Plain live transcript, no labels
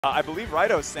I believe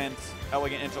Raito sent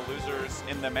Elegant into losers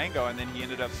in the Mango, and then he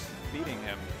ended up beating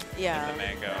him in the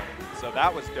Mango. So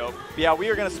that was dope. But yeah, we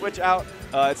are going to switch out.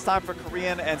 It's time for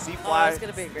Korean and Z-Fly it's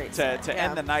gonna be a great to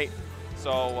end the night.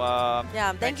 So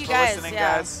yeah, thank you for guys, listening,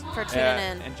 guys, for tuning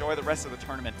in. Enjoy the rest of the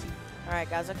tournament. All right,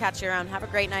 guys, I'll catch you around. Have a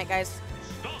great night, guys.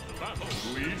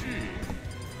 Luigi.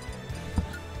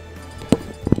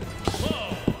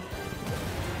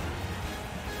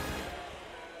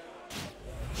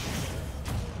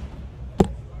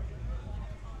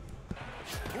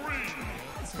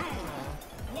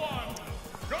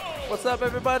 What's up,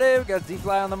 everybody? We got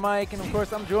Z-Fly on the mic, and of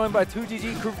course, I'm joined by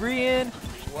 2GG Korean.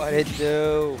 What it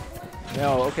do?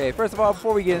 No, okay. First of all,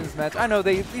 before we get into this match, I know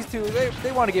these two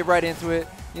want to get right into it.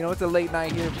 You know, it's a late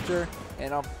night here for sure,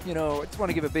 and you know, I just want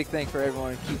to give a big thanks for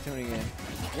everyone and keep tuning in.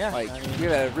 Yeah, like we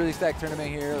have a really stacked tournament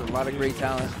here, a lot of great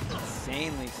talent.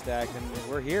 Insanely stacked, and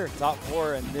we're here, top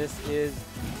 4, and this is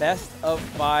best of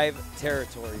 5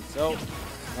 territory. So,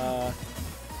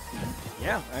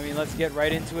 yeah, I mean, let's get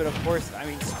right into it. Of course, I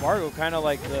mean, Sparg0 kind of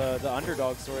like the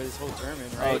underdog story this whole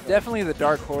tournament, right? Oh, definitely the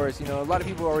dark horse. You know, a lot of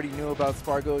people already knew about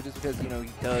Sparg0 just because, you know,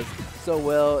 he does so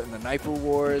well in the Naifu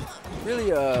Wars. Really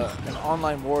an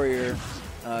online warrior.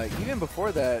 Even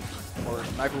before that, or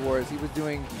Naifu Wars, he was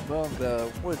doing, well,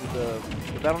 the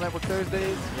Battle Network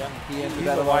Thursdays? Yeah. He He's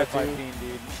a Wi-Fi fiend,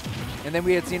 dude. And then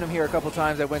we had seen him here a couple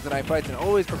times at Wednesday Night Fights and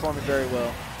always performing very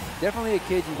well. Definitely a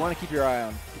kid you want to keep your eye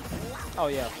on. Oh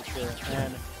yeah, for sure.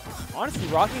 And honestly,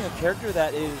 rocking a character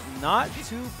that is not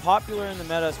too popular in the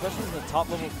meta, especially in the top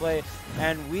level play.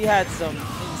 And we had some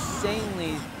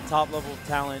insanely top level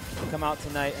talent come out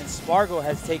tonight, and Sparg0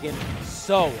 has taken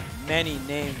so many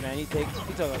names, man. He took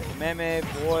like Meme,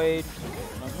 Void,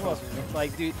 who else was it?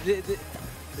 Like, dude,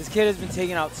 this kid has been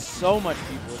taking out so much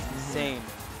people. It's insane.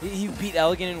 He beat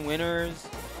Elegant in winners.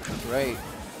 Right.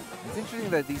 It's interesting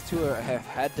that these two have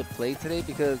had to play today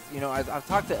because, you know, I've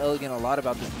talked to Elegant a lot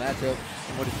about this matchup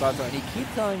and what his thoughts are, and he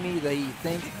keeps telling me that he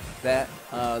thinks that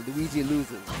Luigi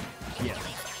loses. Yes.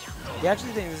 He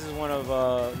actually thinks this is one of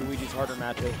Luigi's harder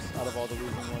matchups out of all the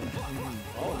losing ones.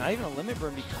 Oh, not even a limit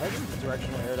burn because of the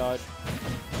directional air dodge.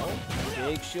 Oh,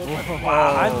 big shield.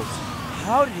 Wow.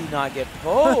 How did he not get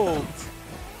poked?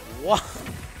 Wow.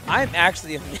 I'm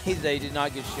actually amazed that he did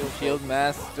not get shield. Shield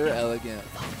Master Elegant.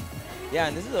 Yeah,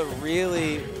 and this is a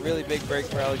really, really big break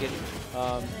for Elegant.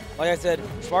 Like I said,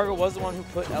 Sparg0 was the one who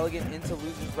put Elegant into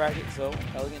loser's bracket, so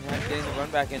Elegant had getting the run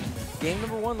back. And game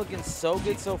number 1 looking so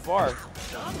good so far.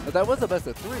 But that was the best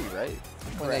of 3, right?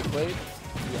 When they played?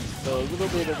 Yeah. So a little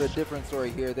bit of a different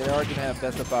story here. They are going to have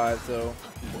best of 5, so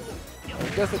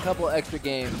just a couple extra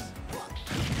games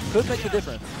could make the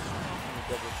difference.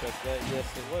 Double check that. Yes,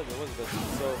 it was. It was a best of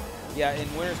 3. So, yeah, in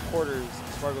winner's quarters,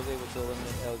 Sparg0 was able to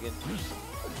eliminate Elegant.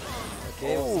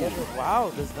 Okay,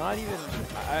 wow, does not even,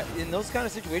 in those kind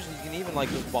of situations, you can even like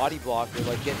just body block or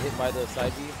like get hit by the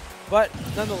side B. But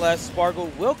nonetheless,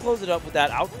 Sparg0 will close it up with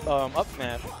that up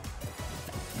smash.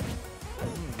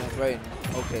 That's right.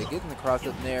 Okay, getting the cross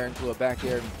up there into a back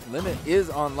air. Limit is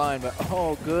online, but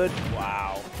oh, good.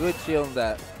 Wow. Good shield on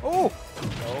that. Oh!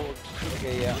 Oh,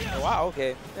 okay, yeah. Oh, wow,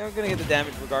 okay. They're going to get the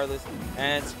damage regardless.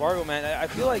 And Sparg0, man, I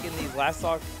feel like in these last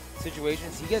talk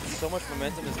situations, he gets so much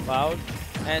momentum as Cloud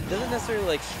and doesn't necessarily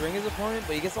like string his opponent,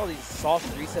 but he gets all these soft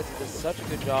resets. He does such a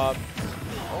good job.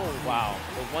 Oh, wow.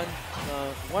 The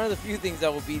one of the few things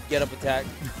that will beat get up attack.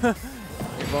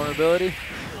 Invulnerability?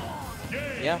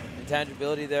 Yeah,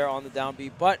 intangibility there on the down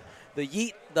B. But the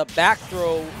yeet, the back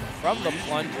throw from the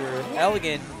plunger.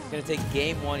 Elegant going to take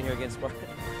game 1 here against Sparg0.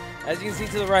 As you can see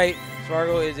to the right,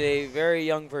 Sparg0 is a very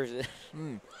young person.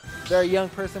 Very young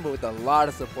person, but with a lot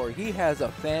of support. He has a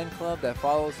fan club that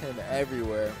follows him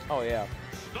everywhere. Oh, yeah.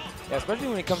 Yeah, especially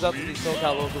when he comes out to these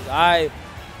SoCal locals. I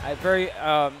very,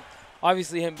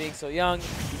 obviously him being so young,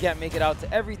 he can't make it out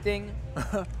to everything.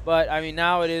 But, I mean,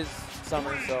 now it is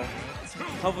summer, so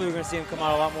hopefully we're going to see him come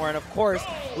out a lot more. And, of course,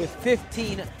 with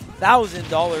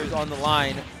 $15,000 on the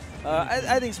line,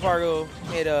 I think Sparg0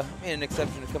 made an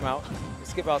exception to come out,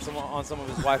 skip out on some of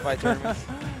his Wi-Fi tournaments.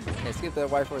 Yeah, skip that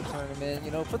Wi-Fi tournament.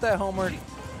 You know, put that homework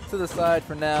to the side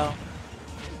for now.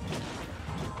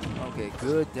 Okay,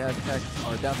 good dash attack,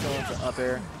 or down throw into up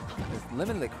air. It's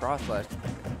limited the cross slash.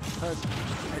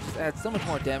 It just adds so much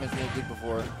more damage than it did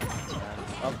before.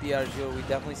 Up the out of shield, we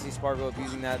definitely see Sparg0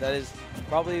 abusing that. That is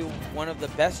probably one of the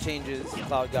best changes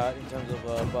Cloud got in terms of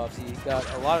buffs. He got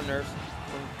a lot of nerfs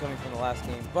coming from the last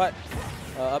game, but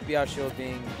up the out shield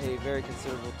being a very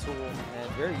considerable tool and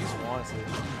very useful, honestly.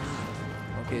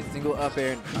 Okay, single up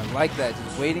air, and I like that.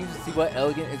 Just waiting to see what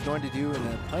Elegant is going to do and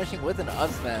then punishing with an up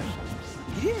smash.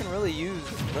 He didn't even really use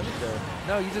limit there.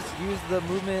 No, you just use the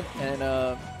movement and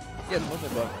get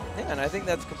limit buff. Yeah, and I think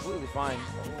that's completely fine.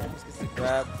 Almost gets the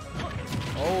grab.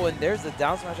 Oh, and there's the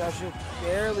down smash. Actually,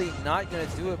 barely not going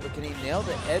to do it, but can he nail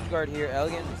the edge guard here?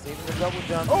 Elegant saving the double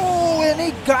jump. Oh, and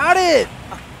he got it!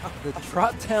 The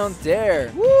drop down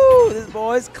dare. Woo! This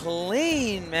boy's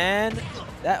clean, man.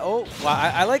 Wow,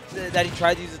 I like that he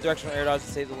tried to use the directional air dodge to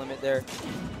save the limit there.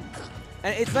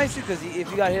 And it's nice too, because if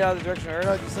you got hit out of the directional air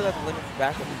dodge, you still have the limit for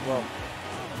backup as well.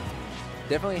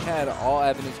 Definitely had all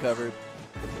avenues covered.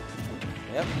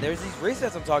 Yep, there's these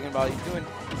resets I'm talking about. He's doing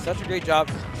such a great job.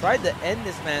 Tried to end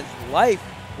this man's life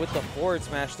with the forward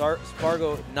smash.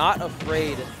 Sparg0 not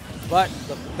afraid, but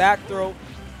the back throw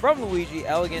from Luigi.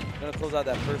 Elegant going to close out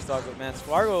that first stock. But man,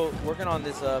 Sparg0 working on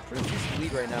this pretty decent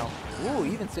lead right now. Ooh,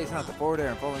 even spacing out the forward air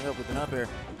and following up with an up air.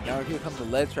 Now here comes the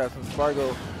ledge trap from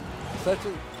Sparg0. Such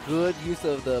a good use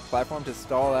of the platform to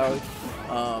stall out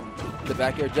the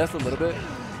back air just a little bit.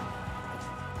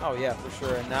 Oh yeah, for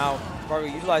sure. And now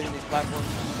Sparg0 utilizing these platforms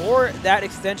for that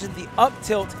extension, the up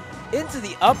tilt into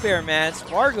the up air, man.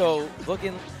 Sparg0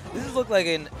 looking, this looks like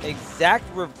an exact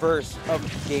reverse of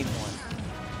game one.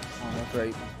 Oh, that's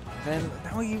right. And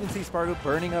now we even see Sparg0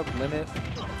 burning up limit,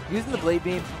 using the blade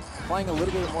beam, applying a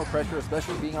little bit more pressure,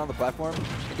 especially being on the platform.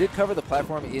 It did cover the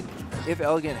platform. If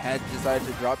Elegant had decided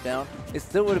to drop down, it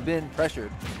still would have been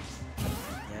pressured.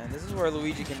 This is where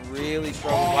Luigi can really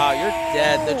struggle. Wow, you're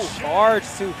dead. The charge,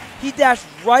 too. He dashed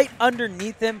right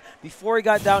underneath him before he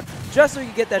got down, just so he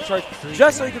could get that charge,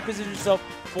 just so he could position himself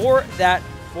for that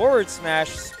forward smash.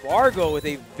 Sparg0 with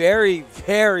a very,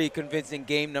 very convincing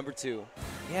game number 2.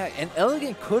 Yeah, and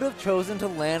Elegant could have chosen to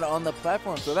land on the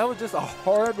platform, so that was just a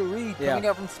hard read coming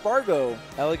out from Sparg0.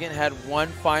 Elegant had one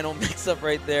final mix-up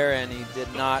right there, and he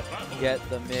did not get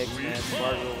the mix, man.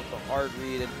 Sparg0 with the hard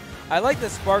read. And I like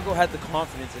that Sparg0 had the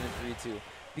confidence in it 3-2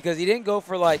 because he didn't go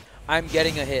for like, I'm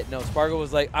getting a hit. No, Sparg0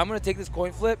 was like, I'm going to take this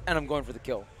coin flip and I'm going for the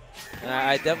kill. And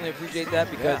I definitely appreciate that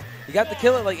because he got the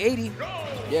kill at like 80.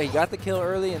 Yeah, he got the kill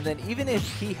early, and then even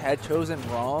if he had chosen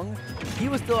wrong, he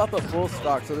was still up a full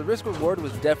stock, so the risk reward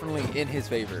was definitely in his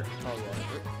favor. Oh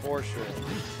yeah, for sure.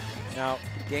 Now,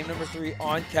 game number 3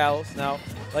 on Kalos. Now,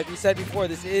 like we said before,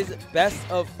 this is best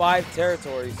of 5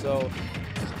 territory, so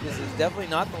this is definitely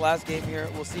not the last game here.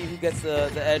 We'll see who gets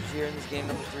the edge here in this game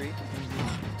number 3.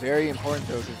 Very important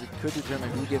though, because it could determine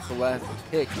who gets the last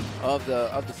pick of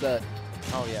the set.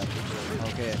 Oh yeah, for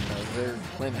sure. Okay, there's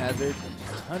Flame Hazard.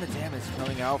 A ton of damage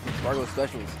coming out from Sparg0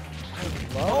 specials.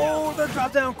 Oh, the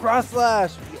drop down cross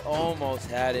slash. He almost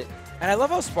had it. And I love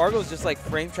how Sparg0 is just like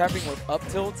frame trapping with up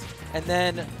tilts, and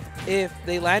then if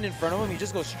they land in front of him, he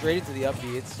just goes straight into the up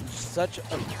B. It's such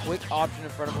a quick option in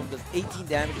front of him. Does 18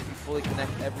 damage if you fully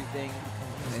connect everything.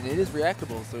 And it is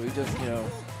reactable, so he just, you know,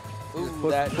 pulls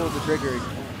the trigger.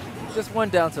 Just one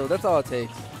down tilt, that's all it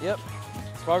takes. Yep.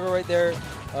 Sparg0 right there,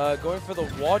 going for the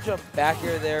wall jump back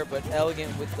air there, but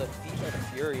Elegant with the feet of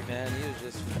fury, man. He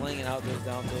was just flinging out those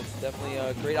down tilts. Definitely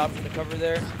a great option to cover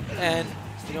there. And,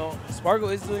 you know,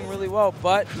 Sparg0 is doing really well,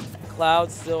 but Cloud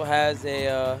still has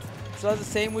the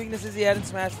same weaknesses he had in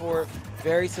Smash 4.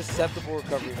 Very susceptible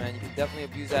recovery, man. You can definitely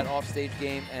abuse that off-stage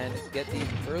game and get the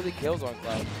early kills on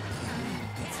Cloud.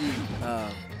 You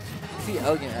see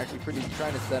Elegant actually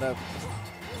trying to set up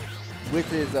with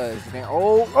his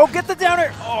oh, get the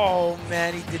downer! Oh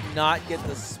man, he did not get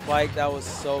the spike. That was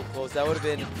so close. That would have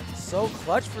been so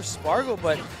clutch for Sparg0,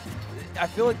 but I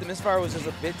feel like the misfire was just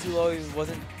a bit too low. He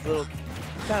wasn't a little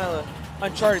kind of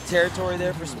uncharted territory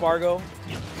there for Sparg0.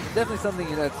 Definitely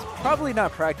something that's probably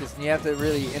not practiced, and you have to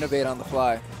really innovate on the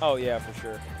fly. Oh yeah, for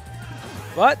sure.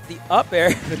 But the up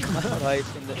air, the Cloud hype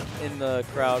in the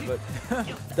crowd, but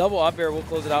double up air will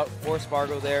close it out for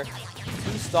Sparg0 there.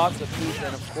 2 stocks apiece,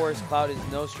 and of course, Cloud is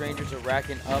no stranger to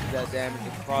racking up that damage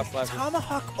and cross slash.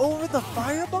 Tomahawk over the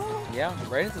fireball? Yeah,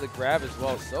 right into the grab as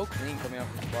well. So clean coming out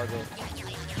from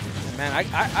Sparg0. And man,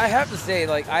 I have to say,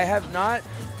 like, I have not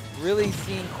really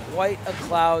seen quite a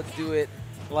Cloud do it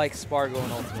like Sparg0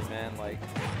 and Ultimate, man. Like,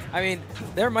 I mean,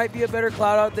 there might be a better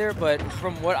Cloud out there, but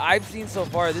from what I've seen so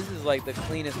far, this is like the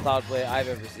cleanest Cloud play I've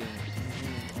ever seen.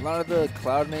 A lot of the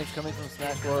Cloud mates coming from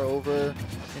Smash 4 over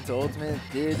into Ultimate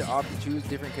did opt to choose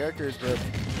different characters, but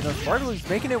you know, Sparg0 is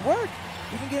making it work.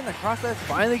 Even getting the cross slash,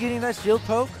 finally getting that shield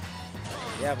poke.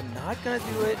 Yeah, but not gonna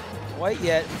do it quite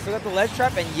yet. Still got the ledge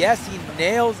trap, and yes, he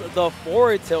nails the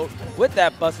forward tilt with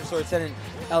that Buster Sword, sending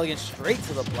Elegant straight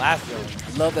to the blast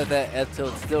zone. Love that F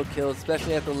tilt still kills,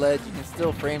 especially at the ledge. You can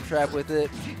still frame trap with it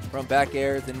from back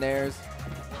airs and nairs.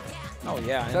 Oh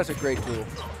yeah, such a great tool.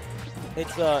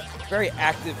 It's a very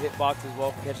active hitbox as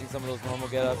well for catching some of those normal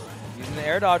get-ups. Using the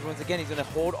air dodge once again, he's going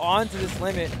to hold on to this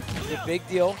limit. It's a big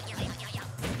deal.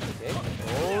 Okay.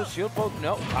 Oh, shield poke?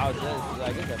 No. Wow,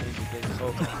 I guess that means it didn't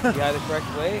poke the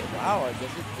correct way. Wow, I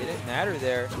guess it didn't matter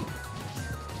there.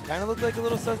 Kind of looked like a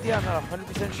little sus. I'm not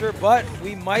 100% sure, but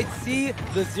we might see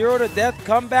the 0 to death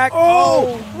comeback.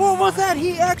 Oh, what was that?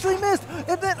 He actually missed,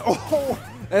 and then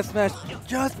that smash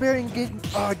just barely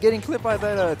getting clipped by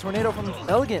that tornado from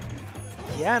Elegant.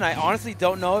 Yeah, and I honestly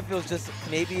don't know if it was just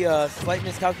maybe a slight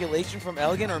miscalculation from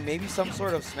Elegant or maybe some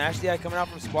sort of smash DI coming out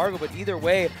from Sparg0, but either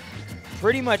way,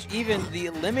 pretty much even. The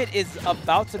limit is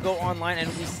about to go online, and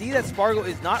we see that Sparg0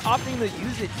 is not opting to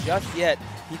use it just yet.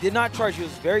 He did not charge. He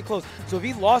was very close. So if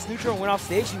he lost neutral and went off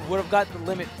stage, he would have got the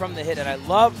limit from the hit. And I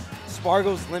love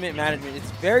Sparg0's limit management.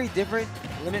 It's very different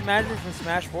limit management from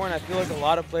Smash 4, and I feel like a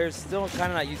lot of players still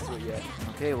kind of not used to it yet.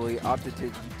 Okay, well, he opted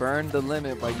to burn the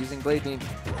limit by using Blade Beam,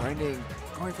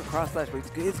 going for cross slash, but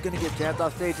it's going to get jabbed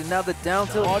off stage. And now the down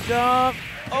tilt. Oh, jump.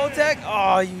 O-Tech.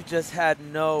 Oh, you just had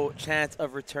no chance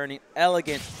of returning.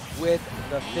 Elegant with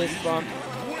the fist bump,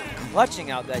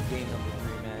 clutching out that game number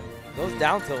 3, man. Those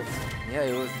down tilts. Yeah,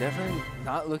 it was definitely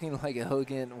not looking like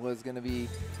Elegant was going to be,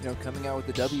 coming out with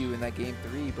the W in that game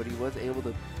 3, but he was able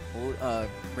to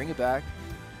bring it back.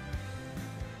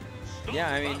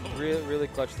 Yeah, I mean, really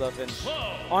clutch stuff. And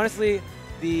honestly,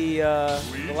 the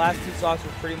last 2 stocks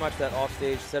were pretty much that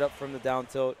offstage setup from the down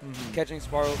tilt, catching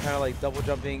Sparg0 kind of like double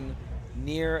jumping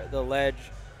near the ledge.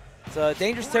 It's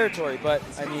dangerous territory, but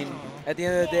I mean, at the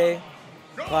end of the day,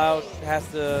 Cloud has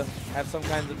to have some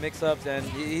kinds of mix-ups, and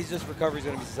he's just recovery's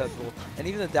going to be successful. And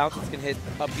even the down tilts can hit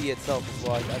up B itself as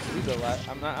well. I believe the last.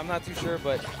 I'm not too sure,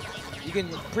 but you can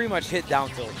pretty much hit down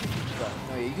tilt. So.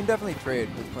 Oh, yeah, you can definitely trade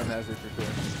with Clem Hazard for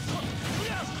sure.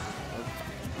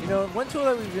 One tool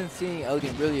that we've been seeing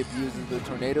Elegant really abuse is the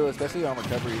tornado, especially on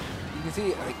recovery. You can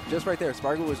see, like, just right there,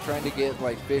 Sparg0 was trying to get,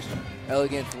 like, fish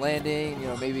Elegant's landing,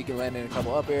 maybe he can land in a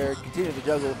couple up air, continue to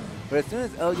juggle. But as soon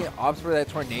as Elegant opts for that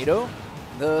tornado,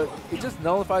 it just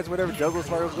nullifies whatever juggle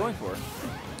Sparg0's going for.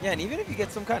 Yeah, and even if you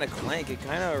get some kind of clank, it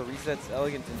kind of resets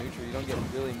Elegant to neutral. You don't get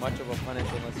really much of a punish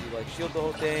unless you, like, shield the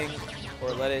whole thing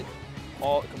or let it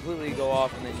all completely go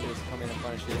off and then you just come in and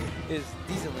punish it. It's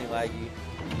decently laggy.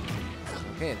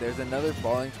 Okay, there's another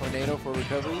falling tornado for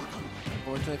recovery.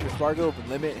 Unfortunately for Sparg0, but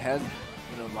Limit has,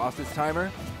 lost his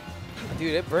timer.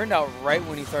 Dude, it burned out right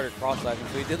when he started cross-slashing,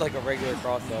 so he did like a regular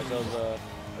cross-slash. That was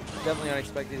definitely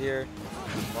unexpected here.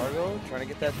 Sparg0 trying to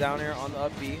get that down air on the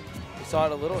up B. We saw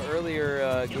it a little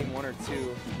earlier, game 1 or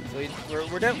 2. So we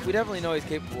definitely know he's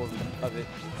capable of it.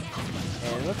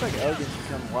 And it looks like Elegant's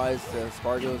become wise to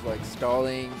Sparg0's like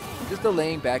stalling, just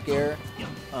delaying back air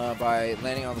by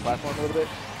landing on the platform a little bit.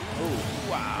 Ooh,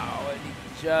 wow, and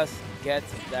he just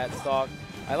gets that stock.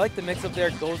 I like the mix-up there.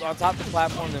 Goes on top of the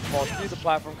platform, then falls through the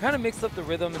platform. Kind of mixed up the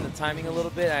rhythm and the timing a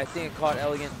little bit. And I think it caught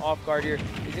Elegant off guard here.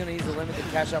 He's going to use the limit to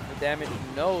cash out for damage.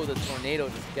 No, the tornado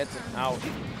just gets him out.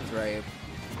 That's right.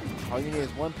 All you need is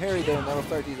one parry there, and that'll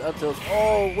start these up tilts.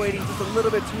 Oh, waiting just a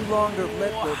little bit too long to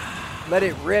let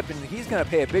it rip, and he's going to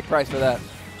pay a big price for that.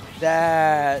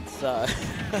 That's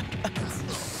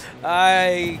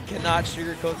I cannot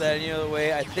sugarcoat that any other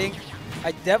way. I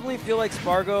definitely feel like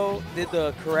Sparg0 did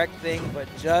the correct thing, but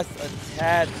just a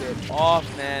tad bit off,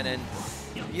 man. And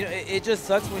it just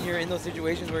sucks when you're in those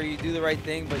situations where you do the right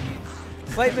thing, but you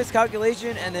slight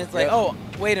miscalculation, and then it's like, oh,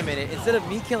 wait a minute. Instead of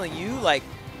me killing you, like,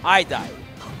 I died.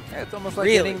 Yeah, it's almost like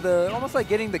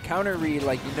getting the counter read.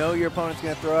 Like, your opponent's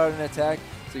gonna throw out an attack,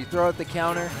 so you throw out the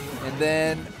counter, and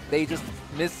then they just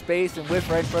miss space and whiff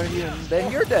right in front of you, and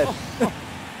then you're dead.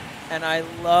 And I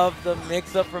love the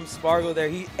mix-up from Sparg0 there.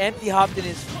 He empty-hopped in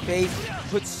his face,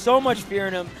 put so much fear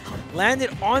in him,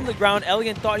 landed on the ground.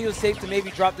 Elegant thought he was safe to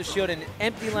maybe drop the shield, and an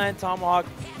empty land tomahawk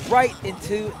right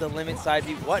into the limit side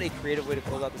B. What a creative way to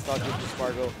close out the stock here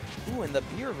for Sparg0. Ooh, and the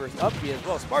B reverse up B as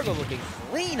well. Sparg0 looking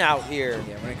clean out here.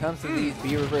 Yeah, when it comes to these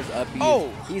B reverse up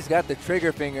Bs, he's got the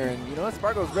trigger finger, and you know what?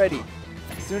 Sparg0's ready.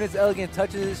 As soon as Elegant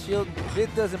touches his shield, if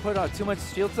it doesn't put out too much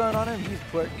shield stun on him, he's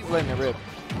letting it rip.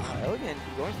 Elegant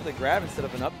going for the grab instead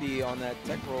of an up B on that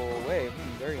tech roll away.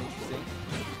 Very interesting.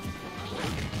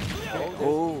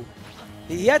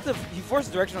 He forced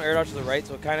a directional air dodge to the right,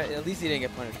 so at least he didn't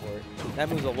get punished for it. That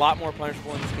move's a lot more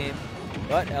punishable in this game.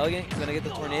 But Elegant is going to get the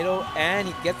tornado, and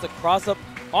he gets the cross up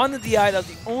on the DI. That was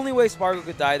the only way Sparg0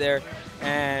 could die there.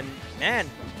 And man,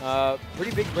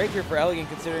 pretty big break here for Elegant,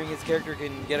 considering his character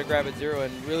can get a grab at 0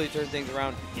 and really turn things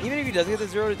around. Even if he doesn't get the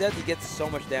 0 to death, he gets so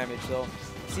much damage. So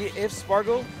see if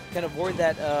Sparg0 can avoid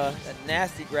that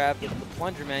nasty grab with the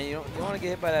plunger, man. You don't want to get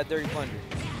hit by that dirty plunger.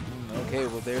 Okay,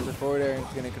 well, there's a forward air, and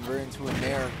it's going to convert into a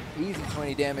nair. Easy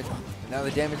 20 damage. And now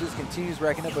the damage just continues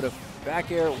racking up, but a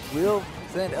back air will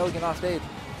send Elegant off stage.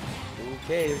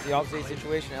 Okay, here's the offstage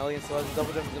situation. Elegant still has a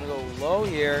double jump. He's going to go low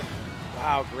here.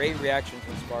 Wow, great reaction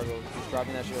from Sparg0. Just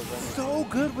dropping that shield. So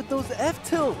good with those F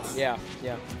tilts. Yeah,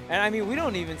 yeah. And I mean, we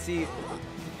don't even see,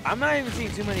 I'm not even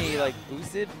seeing too many like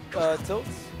boosted tilts,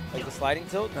 like the sliding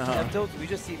tilt, F tilts. We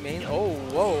just see main. Oh,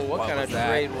 whoa, what kind of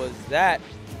trade was that?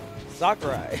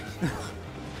 Sakurai.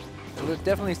 There's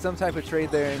definitely some type of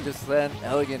trade there and just send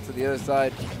Elegant to the other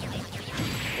side.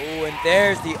 Oh, and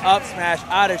there's the up smash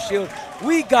out of shield.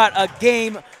 We got a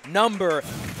game number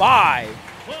 5.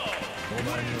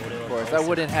 Of course, I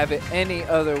wouldn't have it any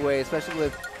other way, especially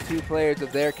with 2 players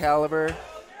of their caliber.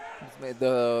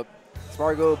 The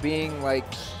Sparg0 being like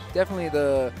definitely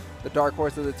the dark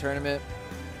horse of the tournament.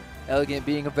 Elegant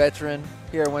being a veteran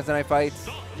here at Wednesday Night Fights.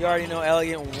 You already know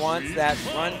Elegant wants that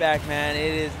run back, man.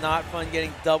 It is not fun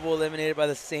getting double eliminated by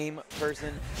the same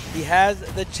person. He has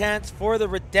the chance for the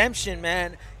redemption,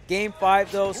 man. Game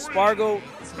 5, though, Sparg0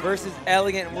 versus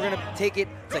Elegant, and we're going to take it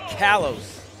to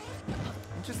Kalos.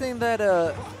 Interesting that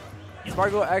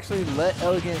Sparg0 actually let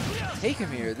Elegant take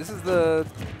him here. This is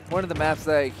one of the maps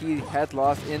that he had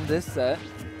lost in this set.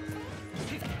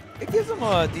 It gives him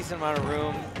a decent amount of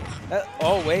room.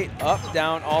 Oh, wait, up,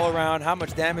 down, all around. How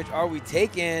much damage are we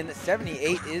taking?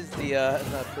 78 is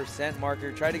the percent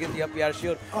marker. Try to get the up out of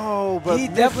shield. Oh, but he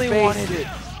definitely wanted it.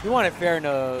 He wanted fair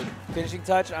into finishing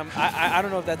touch. I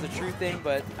don't know if that's a true thing,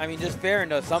 but I mean, just fair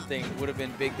into something would have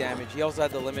been big damage. He also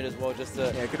had the limit as well, just to.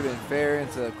 Yeah, it could have been fair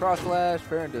into cross slash,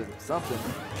 fair into something.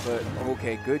 But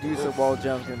okay, good use of wall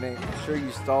jump to make sure you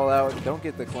stall out. Don't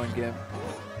get the coin gimp.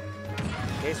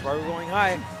 Okay, Sparg0 going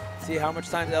high. See how much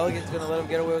time Elegant's going to let him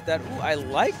get away with that. Ooh, I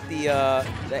like the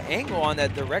angle on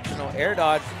that directional air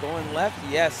dodge going left.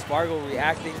 Yes, Sparg0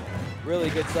 reacting. Really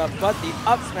good stuff. But the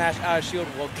up smash out of shield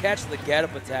will catch the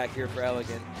get-up attack here for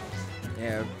Elegant.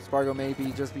 Yeah, Sparg0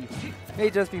 may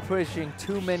just be pushing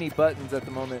too many buttons at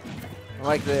the moment. I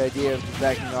like the idea of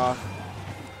backing off.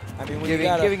 I mean,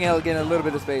 giving Elegant a little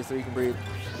bit of space so he can breathe.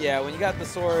 Yeah, when you got the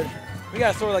sword, we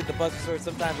got a sword like the Buster Sword,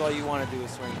 sometimes all you want to do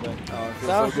is swing. But oh, it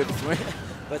feels so good to swing.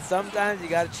 But sometimes you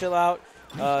got to chill out,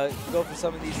 go for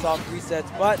some of these soft resets.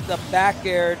 But the back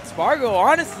air, Sparg0,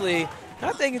 honestly,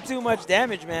 not taking too much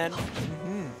damage, man.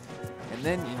 And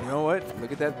then you know what?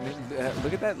 Look at that!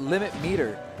 Look at that limit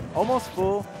meter, almost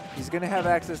full. He's gonna have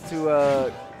access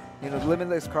to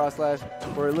limitless cross slash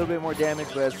for a little bit more damage.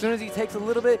 But as soon as he takes a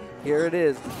little bit, here it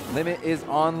is. Limit is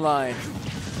online.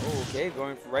 Okay,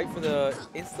 going right for the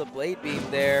insta blade beam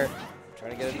there.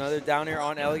 Trying to get another down air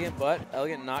on Elegant, but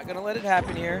Elegant not going to let it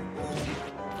happen here.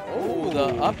 Oh,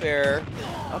 the up air.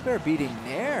 Up air beating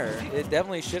Nair. It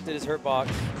definitely shifted his hurt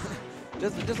box.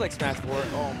 just like Smash 4.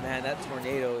 Oh, man, that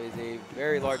tornado is a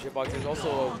very large hitbox. There's also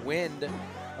a wind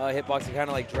hitbox that kind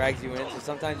of like drags you in, so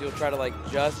sometimes you'll try to like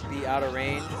just be out of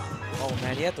range. Oh,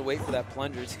 man, you have to wait for that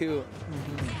plunger, too.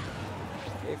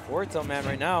 Okay, forward tilt man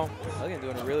right now. Elegant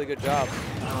doing a really good job.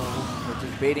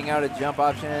 Just baiting out a jump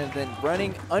option and then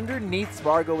running underneath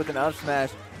Sparg0 with an up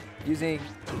smash,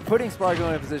 putting Sparg0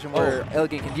 in a position where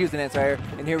Elegant can use an anti-air.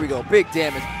 And here we go, big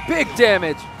damage, big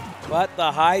damage. But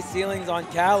the high ceilings on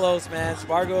Kalos, man.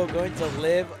 Sparg0 going to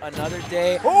live another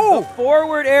day. Oh! The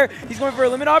forward air. He's going for a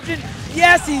limit option.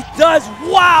 Yes, he does.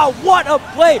 Wow, what a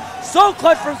play. So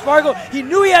clutch from Sparg0. He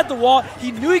knew he had the wall.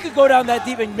 He knew he could go down that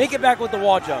deep and make it back with the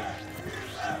wall jump.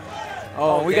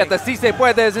 Oh, okay. We got the Si Se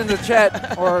Puedes in the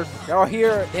chat, or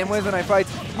here in Wednesday Night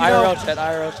Fights. IRL chat,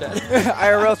 IRL chat.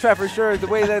 IRL chat for sure. The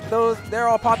way that they're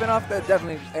all popping off, that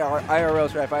definitely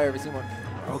IRL chat if I ever seen one.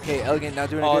 Okay, Elegant now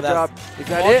doing a good job. Is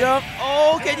that it? Jump.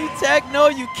 Oh, can you tech? No,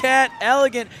 you can't.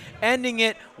 Elegant ending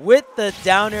it with the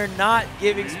down air, not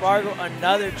giving Sparg0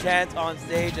 another chance on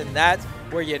stage, and that's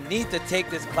where you need to take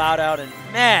this cloud out. And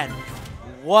man,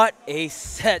 what a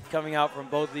set coming out from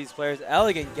both of these players.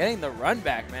 Elegant getting the run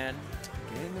back, man.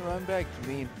 Getting the run back, I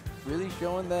mean, really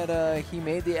showing that he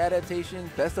made the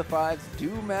adaptation. Best of fives do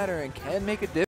matter and can make a difference.